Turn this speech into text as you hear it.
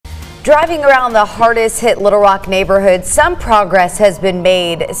Driving around the hardest hit Little Rock neighborhood, some progress has been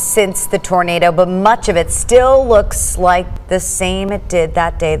made since the tornado, but much of it still looks like the same it did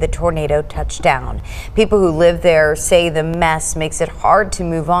that day the tornado touched down. People who live there say the mess makes it hard to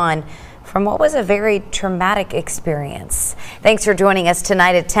move on from what was a very traumatic experience. Thanks for joining us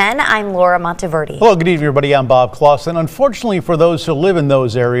tonight at 10. I'm Laura Monteverde. Hello, good evening, everybody. I'm Bob Clausen. Unfortunately for those who live in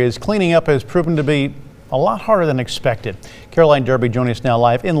those areas, cleaning up has proven to be a lot harder than expected. Caroline Derby joining us now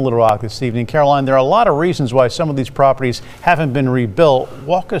live in Little Rock this evening. Caroline, there are a lot of reasons why some of these properties haven't been rebuilt.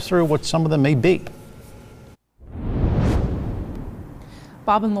 Walk us through what some of them may be.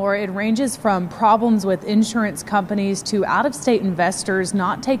 Bob and Laura, it ranges from problems with insurance companies to out-of-state investors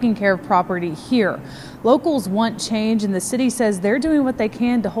not taking care of property here. Locals want change, and the city says they're doing what they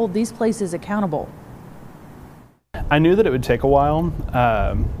can to hold these places accountable. I knew that it would take a while,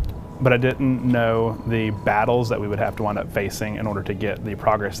 but I didn't know the battles that we would have to wind up facing in order to get the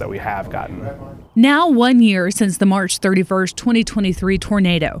progress that we have gotten. Now 1 year since the March 31st, 2023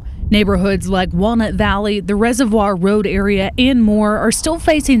 tornado. Neighborhoods like Walnut Valley, the Reservoir Road area, and more are still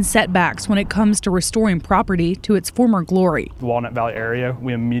facing setbacks when it comes to restoring property to its former glory. The Walnut Valley area,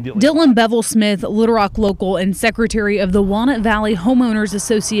 we immediately... Dylan Bevel-Smith, Little Rock local and secretary of the Walnut Valley Homeowners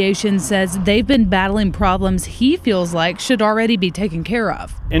Association, says they've been battling problems he feels like should already be taken care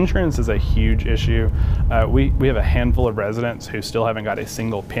of. Insurance is a huge issue. We have a handful of residents who still haven't got a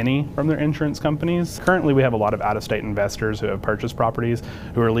single penny from their insurance companies. Currently, we have a lot of out-of-state investors who have purchased properties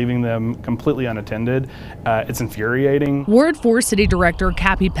who are leaving them completely unattended. It's infuriating. Ward 4 City Director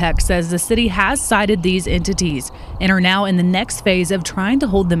Cappy Peck says the city has cited these entities and are now in the next phase of trying to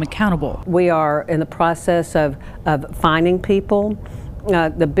hold them accountable. We are in the process of finding people.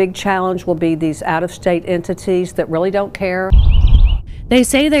 The big challenge will be these out-of-state entities that really don't care. They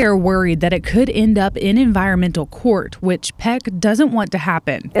say they are worried that it could end up in environmental court, which Peck doesn't want to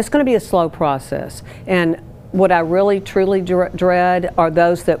happen. It's going to be a slow process, and what I really truly dread are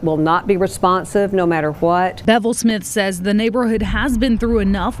those that will not be responsive no matter what. Bevel-Smith says the neighborhood has been through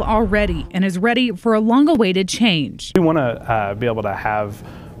enough already and is ready for a long-awaited change. We want to be able to have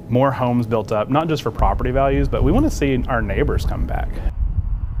more homes built up, not just for property values, but we want to see our neighbors come back.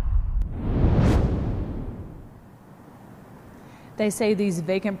 They say these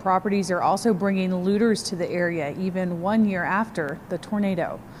vacant properties are also bringing looters to the area, even 1 year after the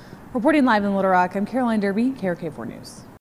tornado. Reporting live in Little Rock, I'm Caroline Derby, KARK 4 News.